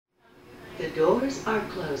The doors are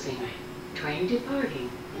closing. Train departing.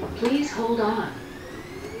 Please hold on.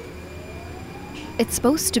 It's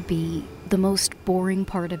supposed to be the most boring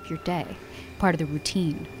part of your day, part of the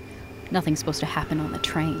routine. Nothing's supposed to happen on the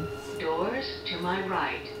train. Doors to my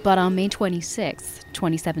right. But on May 26,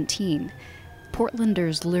 2017,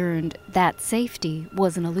 Portlanders learned that safety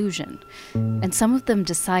was an illusion, and some of them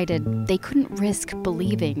decided they couldn't risk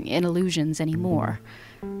believing in illusions anymore,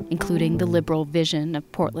 including the liberal vision of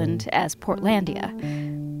Portland as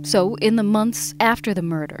Portlandia. So, in the months after the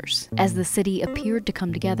murders, as the city appeared to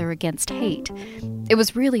come together against hate, it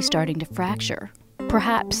was really starting to fracture,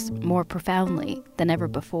 perhaps more profoundly than ever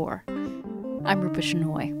before. I'm Rupa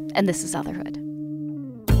Shenoy, and this is Otherhood.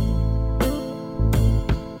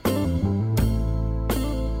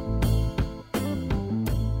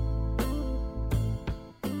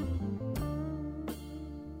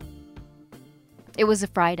 It was a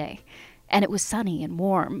Friday, and it was sunny and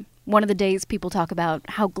warm. One of the days people talk about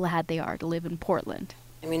how glad they are to live in Portland.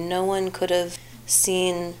 I mean, no one could have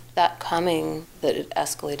seen that coming, that it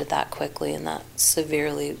escalated that quickly, and that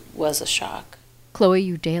severely was a shock. Chloe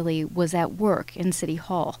Eudaly was at work in City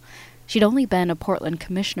Hall. She'd only been a Portland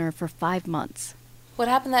commissioner for 5 months. What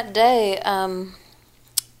happened that day,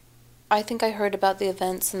 I think I heard about the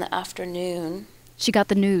events in the afternoon. She got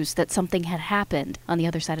the news that something had happened on the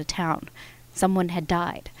other side of town. Someone had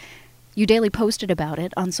died. Eudaly posted about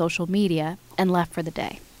it on social media and left for the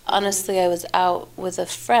day. Honestly, I was out with a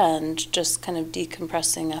friend just kind of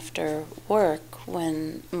decompressing after work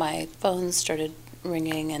when my phone started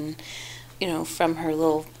ringing and, from her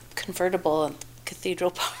little convertible at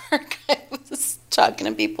Cathedral Park, I was talking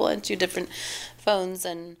to people on 2 different phones.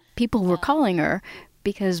 And people were calling her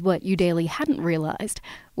because what Eudaly hadn't realized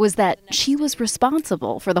was that she was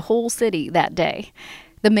responsible for the whole city that day.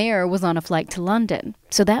 The mayor was on a flight to London,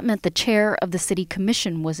 so that meant the chair of the city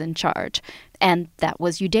commission was in charge, and that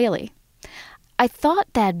was Eudaly. I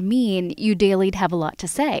thought that'd mean Eudaly'd have a lot to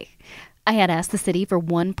say. I had asked the city for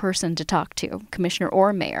one person to talk to, commissioner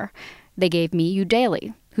or mayor. They gave me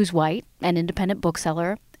Eudaly, who's white, an independent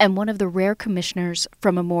bookseller, and one of the rare commissioners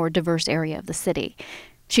from a more diverse area of the city.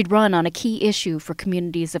 She'd run on a key issue for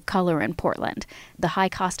communities of color in Portland, the high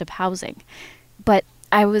cost of housing. But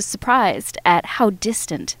I was surprised at how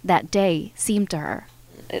distant that day seemed to her.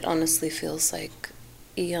 It honestly feels like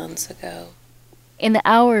eons ago. In the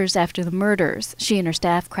hours after the murders, she and her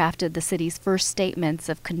staff crafted the city's first statements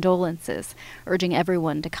of condolences, urging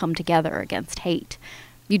everyone to come together against hate.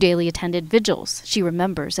 Eudaly attended vigils she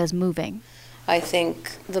remembers as moving. I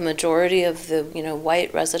think the majority of the,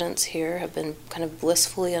 white residents here have been kind of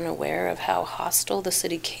blissfully unaware of how hostile the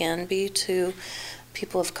city can be to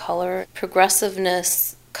people of color.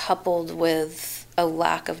 Progressiveness coupled with a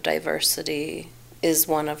lack of diversity is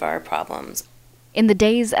one of our problems. In the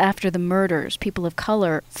days after the murders, people of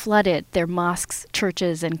color flooded their mosques,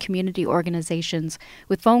 churches, and community organizations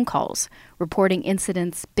with phone calls, reporting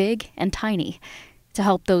incidents big and tiny. To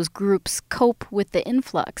help those groups cope with the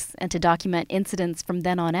influx and to document incidents from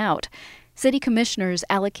then on out, city commissioners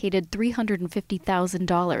allocated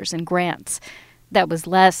 $350,000 in grants. That was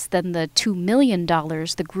less than the $2 million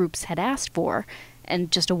the groups had asked for,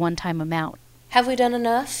 and just a one-time amount. Have we done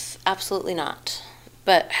enough? Absolutely not.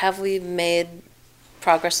 But have we made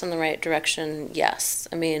progress in the right direction? Yes.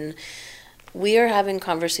 I mean, we are having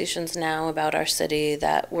conversations now about our city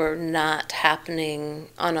that were not happening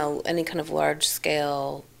on any kind of large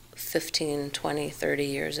scale 15, 20, 30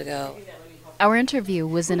 years ago. Our interview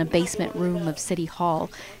was in a basement room of City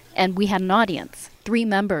Hall, and we had an audience, 3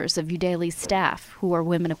 members of Eudaly's staff who are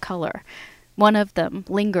women of color. One of them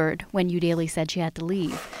lingered when Eudaly said she had to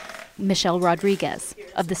leave, Michelle Rodriguez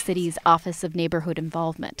of the city's Office of Neighborhood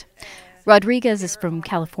Involvement. Rodriguez is from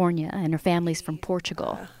California, and her family's from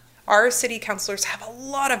Portugal. Our city councilors have a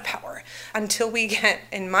lot of power until we get,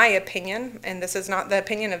 in my opinion, and this is not the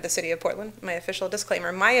opinion of the city of Portland, my official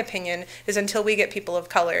disclaimer, my opinion is until we get people of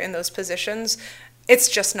color in those positions, it's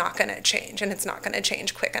just not going to change, and it's not going to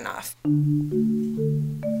change quick enough.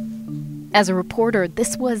 As a reporter,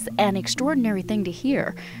 this was an extraordinary thing to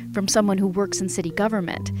hear from someone who works in city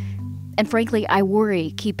government. And frankly, I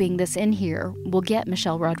worry keeping this in here will get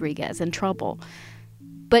Michelle Rodriguez in trouble.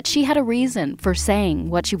 But she had a reason for saying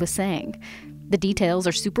what she was saying. The details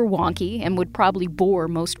are super wonky and would probably bore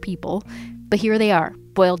most people, but here they are,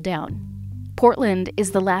 boiled down. Portland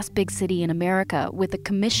is the last big city in America with a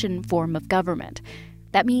commission form of government.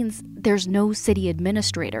 That means there's no city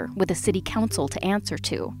administrator with a city council to answer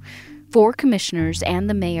to. 4 commissioners and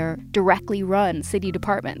the mayor directly run city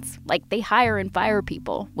departments, like they hire and fire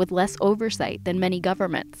people with less oversight than many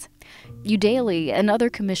governments. Udaley and other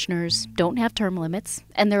commissioners don't have term limits,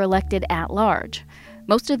 and they're elected at large.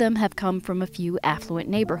 Most of them have come from a few affluent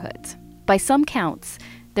neighborhoods. By some counts,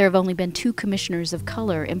 there have only been 2 commissioners of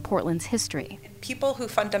color in Portland's history. People who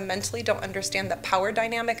fundamentally don't understand the power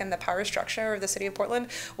dynamic and the power structure of the city of Portland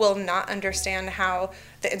will not understand how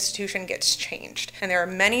the institution gets changed. And there are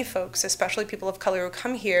many folks, especially people of color, who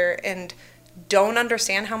come here and don't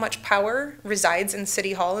understand how much power resides in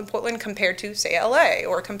City Hall in Portland compared to, say, LA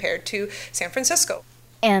or compared to San Francisco.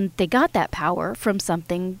 And they got that power from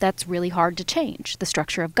something that's really hard to change, the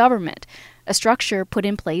structure of government, a structure put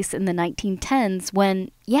in place in the 1910s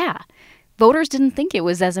when, voters didn't think it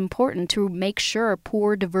was as important to make sure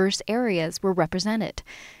poor, diverse areas were represented.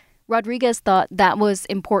 Rodriguez thought that was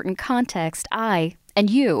important context I, and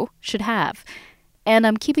you, should have. And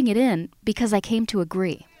I'm keeping it in because I came to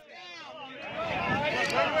agree.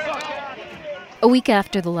 A week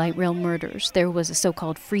after the light rail murders, there was a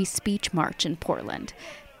so-called free speech march in Portland.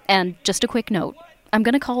 And just a quick note, I'm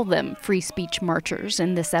going to call them free speech marchers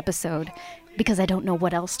in this episode because I don't know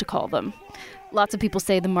what else to call them. Lots of people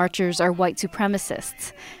say the marchers are white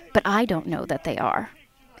supremacists, but I don't know that they are.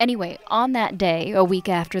 Anyway, on that day, a week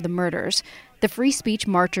after the murders, the free speech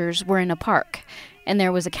marchers were in a park, and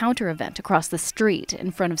there was a counter event across the street in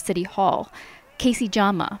front of City Hall. Casey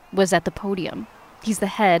Jama was at the podium. He's the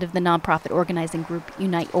head of the nonprofit organizing group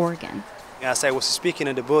Unite Oregon. As I was speaking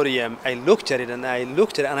at the podium, I looked at it and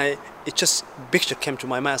it just picture came to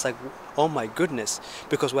my mind. It's like, oh my goodness.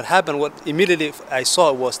 Because what happened, what immediately I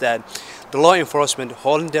saw was that the law enforcement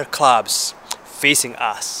holding their clubs facing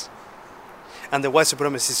us. And the white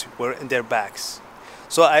supremacists were in their backs.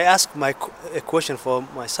 So I asked a question for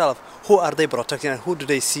myself, who are they protecting and who do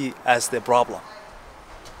they see as the problem?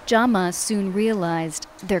 Jama soon realized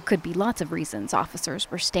there could be lots of reasons officers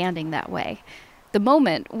were standing that way. The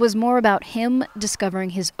moment was more about him discovering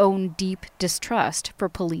his own deep distrust for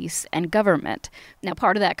police and government. Now,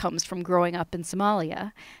 part of that comes from growing up in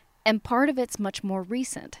Somalia, and part of it's much more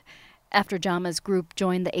recent. After Jama's group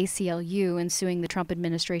joined the ACLU in suing the Trump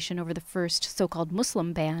administration over the first so-called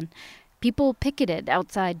Muslim ban, people picketed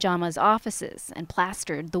outside Jama's offices and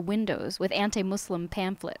plastered the windows with anti-Muslim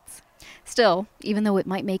pamphlets. Still, even though it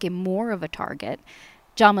might make him more of a target,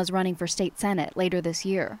 Jama's running for state senate later this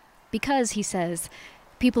year because, he says,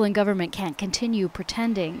 people in government can't continue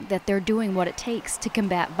pretending that they're doing what it takes to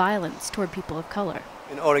combat violence toward people of color.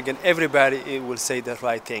 In Oregon, everybody will say the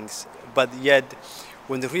right things, but yet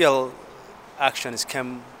when the real actions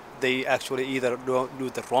come, they actually either don't do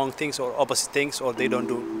the wrong things or opposite things, or they don't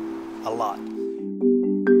do a lot.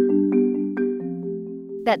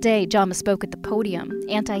 That day, Jama spoke at the podium.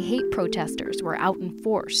 Anti-hate protesters were out in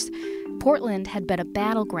force. Portland had been a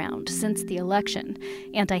battleground since the election.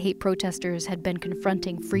 Anti-hate protesters had been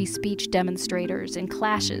confronting free speech demonstrators in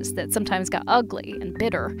clashes that sometimes got ugly and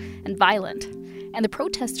bitter and violent. And the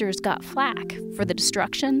protesters got flack for the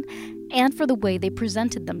destruction and for the way they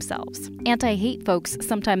presented themselves. Anti-hate folks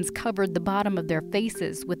sometimes covered the bottom of their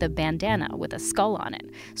faces with a bandana with a skull on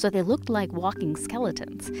it, so they looked like walking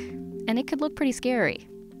skeletons. And it could look pretty scary.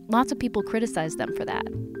 Lots of people criticized them for that.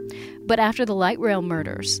 But after the light rail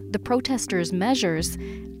murders, the protesters' measures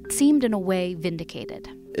seemed in a way vindicated.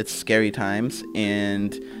 It's scary times,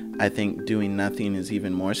 and I think doing nothing is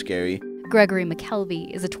even more scary. Gregory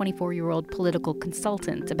McKelvey is a 24-year-old political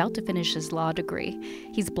consultant about to finish his law degree.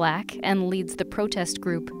 He's Black and leads the protest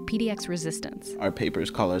group PDX Resistance. Our papers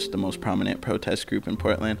call us the most prominent protest group in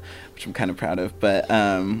Portland, which I'm kind of proud of, but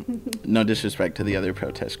no disrespect to the other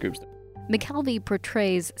protest groups. McKelvey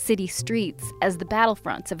portrays city streets as the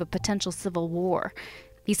battlefronts of a potential civil war.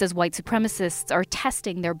 He says white supremacists are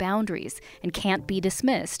testing their boundaries and can't be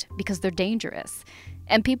dismissed because they're dangerous.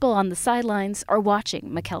 And people on the sidelines are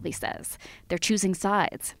watching, McKelvey says. They're choosing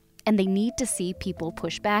sides. And they need to see people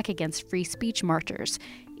push back against free speech marchers,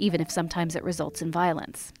 even if sometimes it results in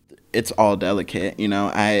violence. It's all delicate. You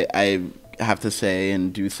know, I have to say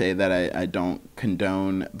and do say that I don't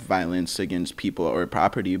condone violence against people or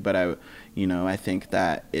property, but I think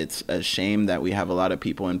that it's a shame that we have a lot of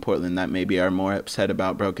people in Portland that maybe are more upset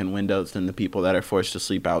about broken windows than the people that are forced to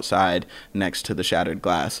sleep outside next to the shattered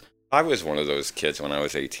glass. I was one of those kids when I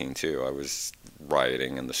was 18 too. I was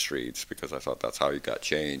rioting in the streets because I thought that's how you got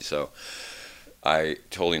change. So I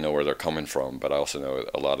totally know where they're coming from, but I also know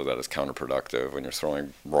a lot of that is counterproductive. When you're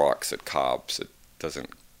throwing rocks at cops, it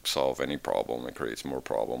doesn't solve any problem. It creates more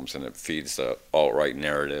problems, and it feeds the alt-right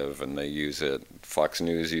narrative, and they use it. Fox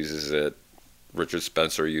News uses it. Richard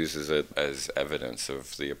Spencer uses it as evidence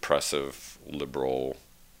of the oppressive liberal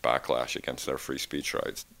backlash against their free speech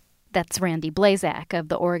rights. That's Randy Blazak of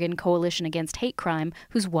the Oregon Coalition Against Hate Crime,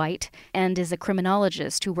 who's white and is a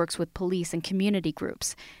criminologist who works with police and community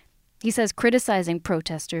groups. He says criticizing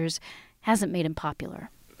protesters hasn't made him popular.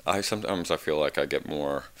 Sometimes I feel like I get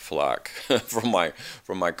more flack from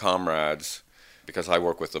my comrades because I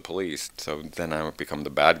work with the police. So then I become the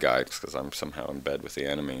bad guy because I'm somehow in bed with the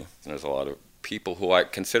enemy. And there's a lot of people who I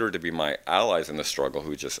consider to be my allies in the struggle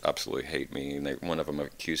who just absolutely hate me. And one of them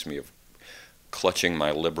accused me of clutching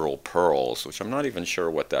my liberal pearls, which I'm not even sure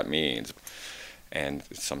what that means. And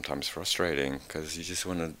it's sometimes frustrating because you just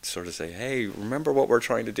want to sort of say, hey, remember what we're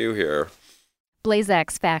trying to do here.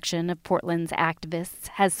 Blazak's faction of Portland's activists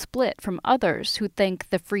has split from others who think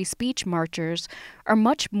the free speech marchers are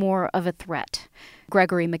much more of a threat.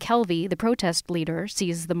 Gregory McKelvey, the protest leader,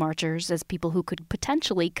 sees the marchers as people who could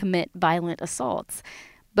potentially commit violent assaults.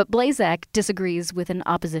 But Blazak disagrees with an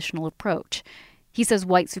oppositional approach. He says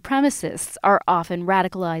white supremacists are often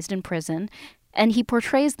radicalized in prison, and he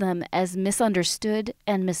portrays them as misunderstood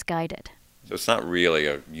and misguided. So it's not really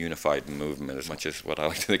a unified movement as much as what I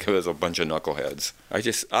like to think of as a bunch of knuckleheads.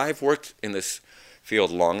 I've worked in this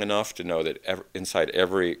field long enough to know that inside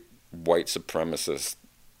every white supremacist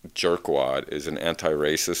jerkwad is an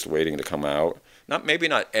anti-racist waiting to come out. Maybe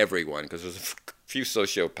not everyone, because there's a few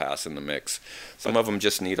sociopaths in the mix. Some of them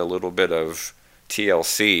just need a little bit of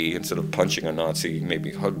TLC. Instead of punching a Nazi,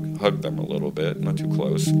 maybe hug them a little bit, not too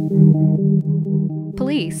close.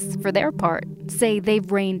 Police, for their part, say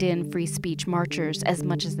they've reined in free speech marchers as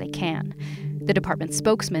much as they can. The department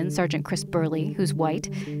spokesman, Sergeant Chris Burley, who's white,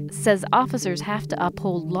 says officers have to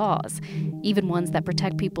uphold laws, even ones that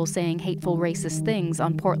protect people saying hateful racist things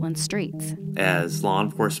on Portland streets. As law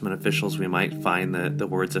enforcement officials, we might find the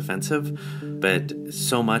words offensive, but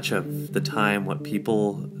so much of the time what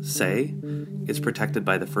people say is protected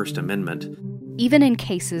by the First Amendment. Even in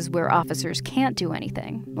cases where officers can't do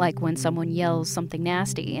anything, like when someone yells something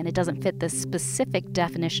nasty and it doesn't fit the specific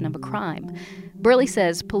definition of a crime, Burley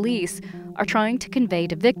says police are trying to convey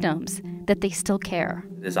to victims that they still care.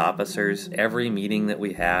 As officers, every meeting that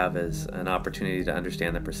we have is an opportunity to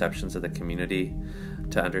understand the perceptions of the community,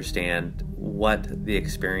 to understand what the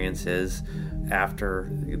experience is after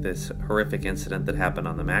this horrific incident that happened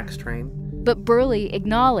on the MAX train. But Burley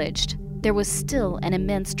acknowledged there was still an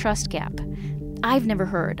immense trust gap. I've never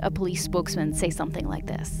heard a police spokesman say something like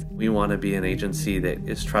this. We want to be an agency that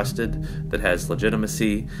is trusted, that has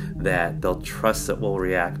legitimacy, that they'll trust that we'll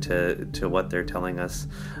react to what they're telling us,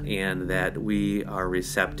 and that we are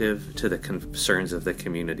receptive to the concerns of the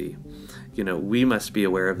community. You know, we must be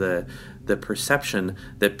aware of the perception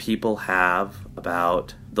that people have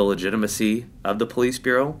about the legitimacy of the police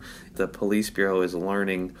bureau. The police bureau is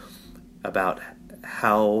learning about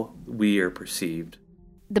how we are perceived.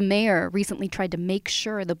 The mayor recently tried to make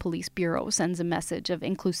sure the police bureau sends a message of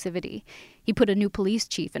inclusivity. He put a new police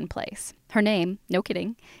chief in place. Her name, no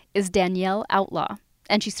kidding, is Danielle Outlaw,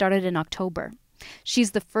 and she started in October.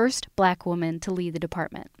 She's the first black woman to lead the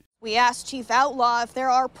department. We asked Chief Outlaw if there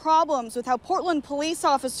are problems with how Portland police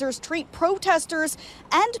officers treat protesters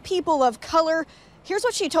and people of color. Here's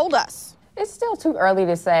what she told us. It's still too early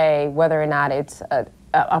to say whether or not it's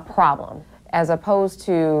a problem. As opposed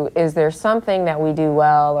to, is there something that we do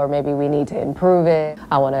well or maybe we need to improve it?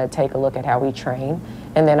 I want to take a look at how we train,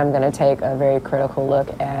 and then I'm going to take a very critical look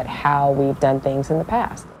at how we've done things in the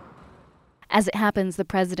past. As it happens, the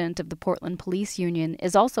president of the Portland Police Union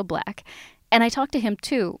is also black, and I talked to him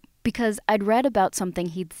too because I'd read about something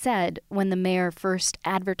he'd said when the mayor first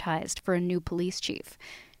advertised for a new police chief.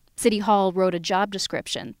 City Hall wrote a job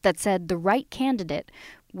description that said the right candidate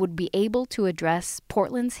would be able to address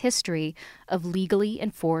Portland's history of legally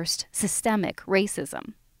enforced systemic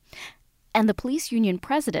racism. And the police union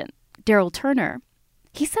president, Daryl Turner,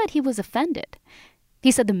 he said he was offended.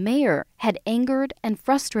 He said the mayor had angered and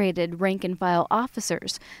frustrated rank-and-file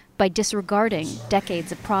officers by disregarding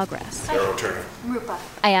decades of progress. Daryl Turner. Rupa.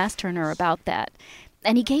 I asked Turner about that,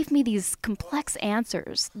 and he gave me these complex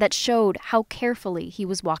answers that showed how carefully he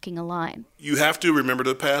was walking a line. You have to remember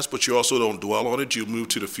the past, but you also don't dwell on it. You move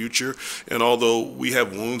to the future. And although we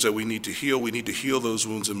have wounds that we need to heal those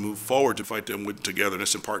wounds and move forward to fight them with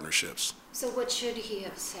togetherness and partnerships. So what should he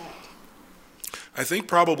have said? I think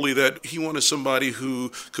probably that he wanted somebody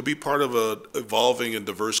who could be part of an evolving and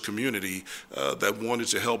diverse community that wanted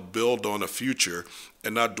to help build on a future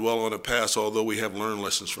and not dwell on the past, although we have learned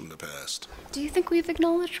lessons from the past. Do you think we've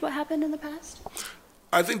acknowledged what happened in the past?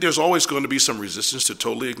 I think there's always going to be some resistance to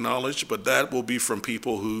totally acknowledge, but that will be from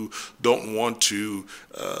people who don't want to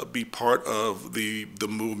be part of the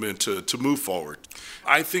movement to move forward.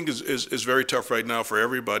 I think is very tough right now for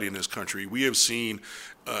everybody in this country. We have seen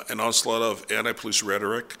an onslaught of anti-police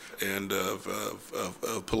rhetoric and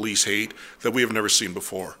of police hate that we have never seen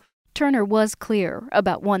before. Turner was clear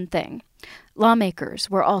about one thing. Lawmakers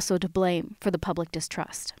were also to blame for the public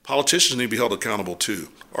distrust. Politicians need to be held accountable too.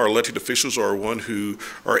 Our elected officials are one who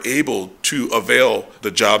are able to avail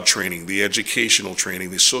the job training, the educational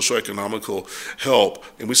training, the socioeconomical help,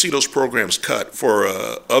 and we see those programs cut for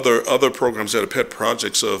other programs that are pet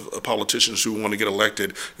projects of politicians who want to get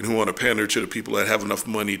elected and who want to pander to the people that have enough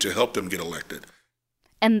money to help them get elected.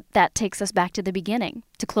 And that takes us back to the beginning,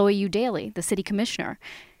 to Chloe Eudaly, the city commissioner.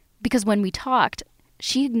 Because when we talked,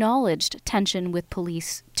 she acknowledged tension with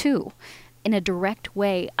police, too, in a direct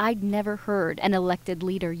way I'd never heard an elected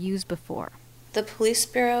leader use before. The police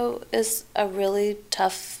bureau is a really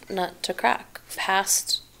tough nut to crack.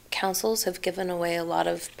 Past councils have given away a lot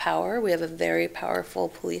of power. We have a very powerful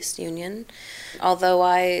police union. Although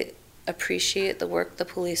I appreciate the work the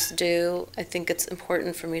police do, I think it's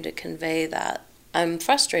important for me to convey that I'm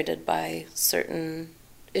frustrated by certain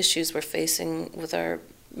issues we're facing with our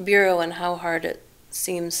bureau and how hard it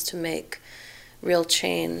seems to make real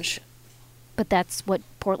change. But that's what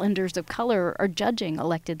Portlanders of color are judging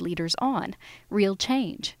elected leaders on, real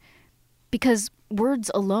change. Because words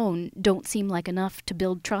alone don't seem like enough to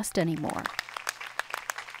build trust anymore.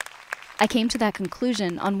 I came to that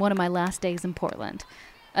conclusion on one of my last days in Portland.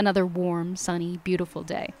 Another warm, sunny, beautiful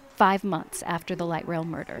day, 5 months after the light rail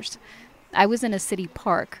murders. I was in a city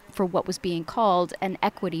park for what was being called an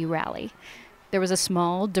equity rally. There was a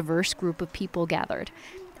small, diverse group of people gathered,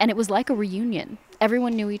 and it was like a reunion.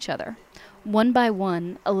 Everyone knew each other. One by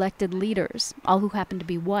one, elected leaders, all who happened to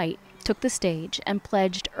be white, took the stage and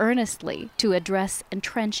pledged earnestly to address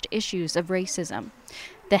entrenched issues of racism.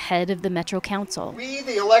 The head of the Metro Council. We,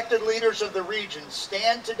 the elected leaders of the region,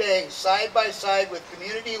 stand today side by side with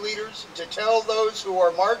community leaders to tell those who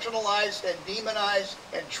are marginalized and demonized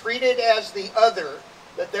and treated as the other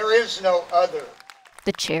that there is no other.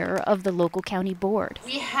 The chair of the local county board.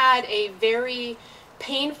 We had a very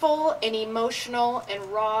painful and emotional and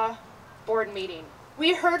raw board meeting.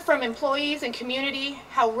 We heard from employees and community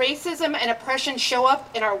how racism and oppression show up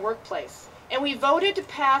in our workplace. And we voted to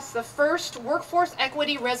pass the first workforce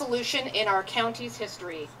equity resolution in our county's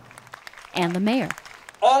history. And the mayor.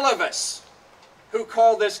 All of us who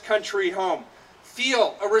call this country home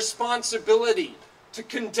feel a responsibility to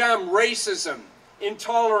condemn racism,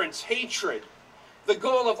 intolerance, hatred, the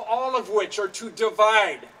goal of all of which are to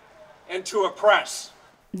divide and to oppress.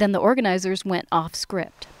 Then the organizers went off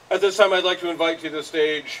script. At this time, I'd like to invite to the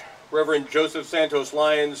stage Reverend Joseph Santos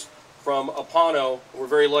Lyons from Apano. We're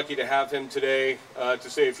very lucky to have him today to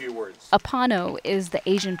say a few words. Apano is the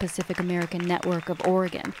Asian Pacific American Network of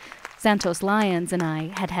Oregon. Santos Lyons and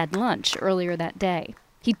I had lunch earlier that day.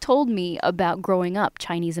 He told me about growing up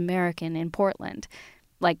Chinese American in Portland,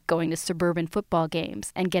 like going to suburban football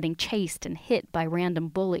games and getting chased and hit by random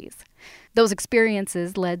bullies. Those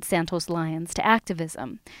experiences led Santos Lyons to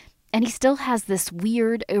activism. And he still has this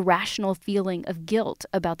weird, irrational feeling of guilt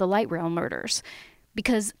about the light rail murders.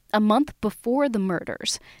 Because a month before the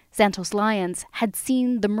murders, Santos Lyons had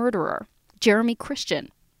seen the murderer, Jeremy Christian,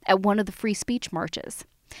 at one of the free speech marches.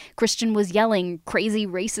 Christian was yelling crazy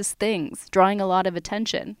racist things, drawing a lot of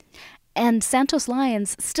attention. And Santos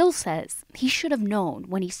Lyons still says he should have known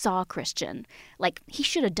when he saw Christian, like he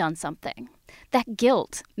should have done something. That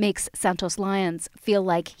guilt makes Santos Lyons feel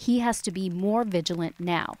like he has to be more vigilant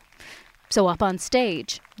now. So up on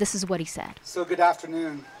stage, this is what he said. So good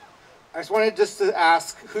afternoon. I just wanted to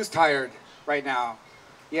ask, who's tired right now?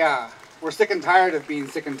 Yeah, we're sick and tired of being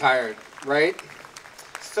sick and tired, right?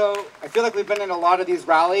 So I feel like we've been in a lot of these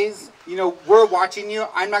rallies. You know, we're watching you.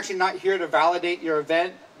 I'm actually not here to validate your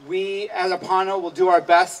event. We, as Apano, will do our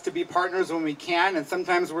best to be partners when we can, and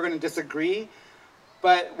sometimes we're going to disagree.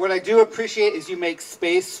 But what I do appreciate is you make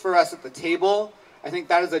space for us at the table. I think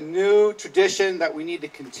that is a new tradition that we need to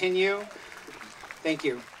continue. Thank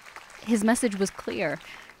you. His message was clear.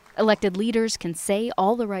 Elected leaders can say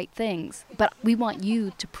all the right things, but we want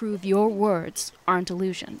you to prove your words aren't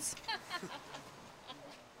illusions.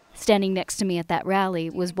 Standing next to me at that rally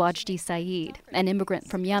was Wajdi Saeed, an immigrant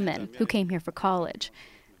from Yemen who came here for college.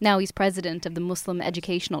 Now he's president of the Muslim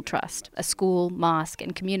Educational Trust, a school, mosque,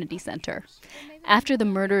 and community center. After the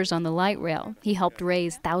murders on the light rail, he helped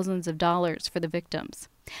raise thousands of dollars for the victims.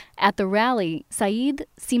 At the rally, Saeed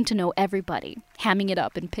seemed to know everybody, hamming it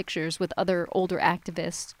up in pictures with other older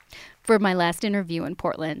activists. For my last interview in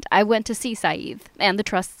Portland, I went to see Saeed and the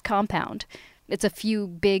Trust's compound. It's a few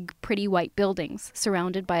big, pretty white buildings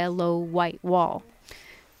surrounded by a low white wall.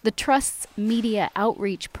 The Trust's media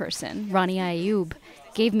outreach person, Rania Ayub,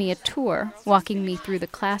 gave me a tour, walking me through the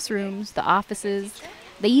classrooms, the offices.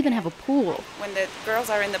 They even have a pool. When the girls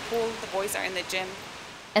are in the pool, the boys are in the gym.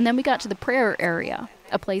 And then we got to the prayer area,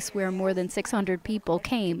 a place where more than 600 people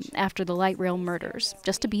came after the light rail murders,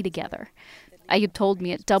 just to be together. Ayub told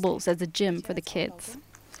me it doubles as a gym for the kids.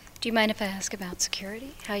 Do you mind if I ask about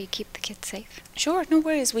security? How you keep the kids safe? Sure, no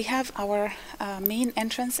worries. We have our main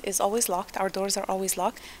entrance is always locked. Our doors are always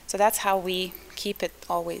locked. So that's how we keep it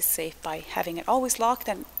always safe, by having it always locked,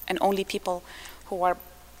 and only people who are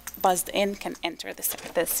buzzed in can enter the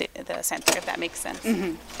center, if that makes sense.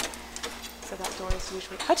 Mm-hmm. So that door is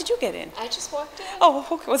usually... How did you get in? I just walked in. Oh,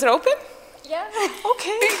 okay. Was it open? Yeah.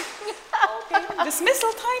 Okay. Okay.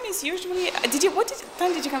 Dismissal time is usually... What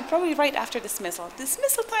time did you come? Probably right after dismissal.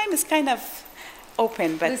 Dismissal time is kind of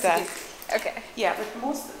open, but... Okay. Yeah, but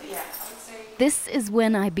most... Yeah, I would say... This is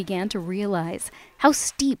when I began to realize how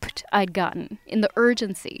steeped I'd gotten in the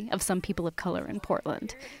urgency of some people of color in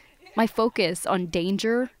Portland. My focus on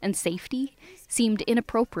danger and safety seemed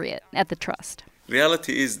inappropriate at the Trust.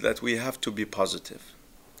 Reality is that we have to be positive.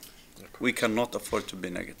 We cannot afford to be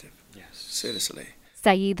negative. Yes. Seriously.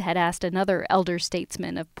 Saeed had asked another elder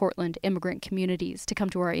statesman of Portland immigrant communities to come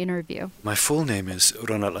to our interview. My full name is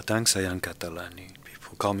Ronald Latang Sayang Catalani.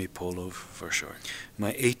 People call me Polo for short.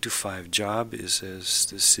 My 8-to-5 job is as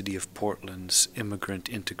the City of Portland's immigrant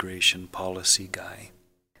integration policy guy.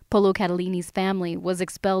 Polo Catalini's family was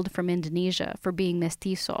expelled from Indonesia for being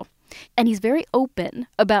mestizo. And he's very open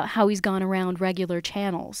about how he's gone around regular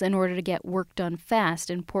channels in order to get work done fast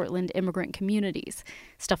in Portland immigrant communities.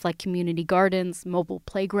 Stuff like community gardens, mobile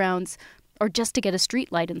playgrounds, or just to get a street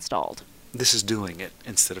light installed. This is doing it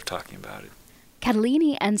instead of talking about it.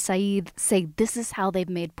 Catalini and Saeed say this is how they've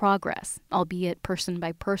made progress, albeit person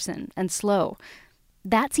by person and slow.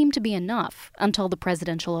 That seemed to be enough until the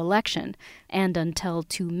presidential election and until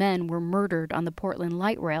 2 men were murdered on the Portland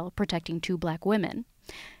light rail protecting 2 black women.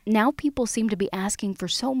 Now people seem to be asking for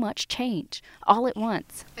so much change, all at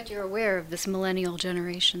once. But you're aware of this millennial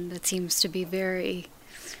generation that seems to be very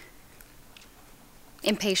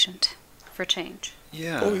impatient for change.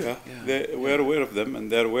 Yeah. Oh, yeah. We're aware of them,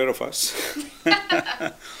 and they're aware of us.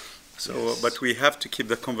 So, but we have to keep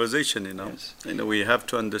the conversation, Yes. We have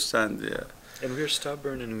to understand, And we're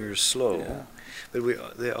stubborn and we're slow,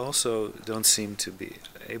 but they also don't seem to be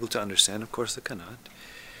able to understand, of course they cannot,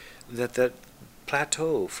 that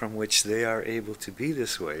plateau from which they are able to be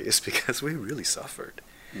this way is because we really suffered.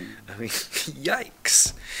 I mean,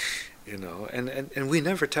 yikes, and we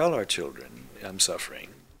never tell our children, I'm suffering.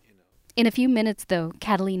 In a few minutes, though,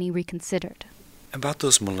 Catalini reconsidered. About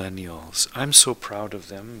those millennials, I'm so proud of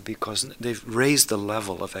them because they've raised the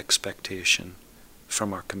level of expectation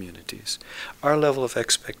from our communities. Our level of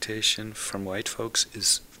expectation from white folks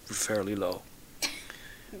is fairly low.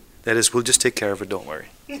 That is, we'll just take care of it, don't worry.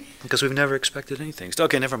 Because we've never expected anything. So,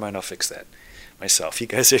 okay, never mind, I'll fix that myself. You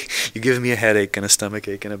guys you give me a headache and a stomach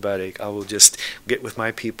ache and a backache. I will just get with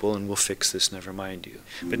my people and we'll fix this, never mind you.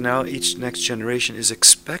 But now each next generation is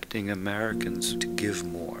expecting Americans to give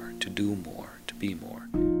more, to do more, to be more.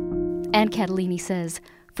 And Catalini says,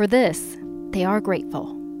 for this, they are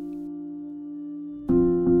grateful.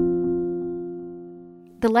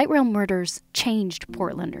 The light rail murders changed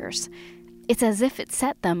Portlanders. It's as if it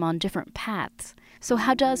set them on different paths. So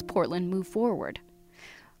how does Portland move forward?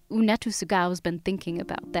 Unetu Sugau's been thinking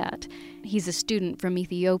about that. He's a student from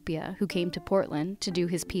Ethiopia who came to Portland to do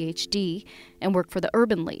his PhD and work for the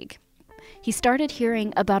Urban League. He started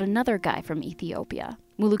hearing about another guy from Ethiopia,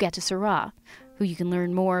 Mulugeta Sura, who you can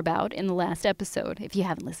learn more about in the last episode if you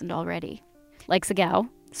haven't listened already. Like Sugau,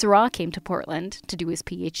 Sura came to Portland to do his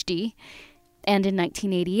PhD. And in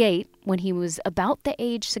 1988, when he was about the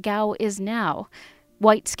age Sugau is now,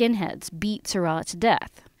 white skinheads beat Sura to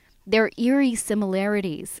death. Their eerie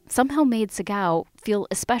similarities somehow made Sugau feel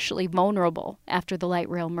especially vulnerable after the light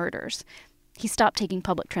rail murders. He stopped taking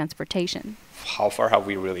public transportation. How far have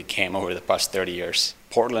we really came over the past 30 years?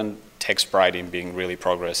 Portland takes pride in being really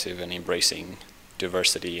progressive and embracing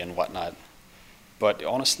diversity and whatnot. But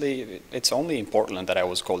honestly, it's only in Portland that I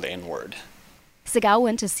was called the N-word. Sugau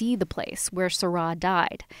went to see the place where Sura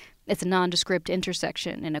died. It's a nondescript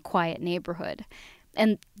intersection in a quiet neighborhood.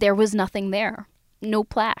 And there was nothing there. No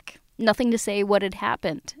plaque. Nothing to say what had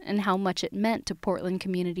happened and how much it meant to Portland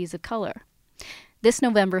communities of color. This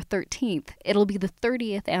November 13th, it'll be the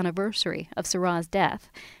 30th anniversary of Siraj's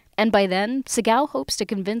death. And by then, Sehgal hopes to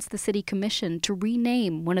convince the city commission to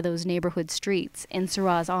rename one of those neighborhood streets in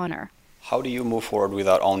Siraj's honor. How do you move forward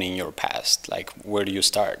without owning your past? Like, where do you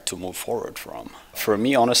start to move forward from? For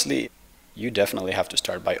me, honestly, you definitely have to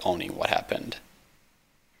start by owning what happened.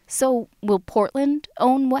 So, will Portland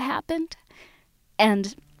own what happened?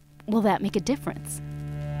 And will that make a difference?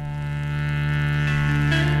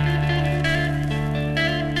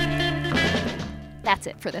 That's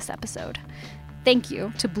it for this episode. Thank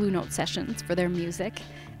you to Blue Note Sessions for their music,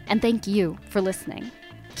 and thank you for listening.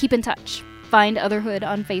 Keep in touch. Find Otherhood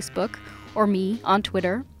on Facebook or me on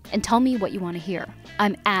Twitter, and tell me what you want to hear.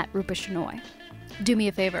 I'm at Rupa Shenoy. Do me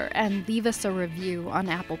a favor and leave us a review on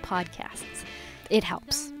Apple Podcasts. It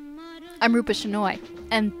helps. I'm Rupa Shenoy,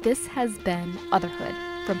 and this has been Otherhood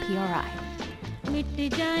from PRI.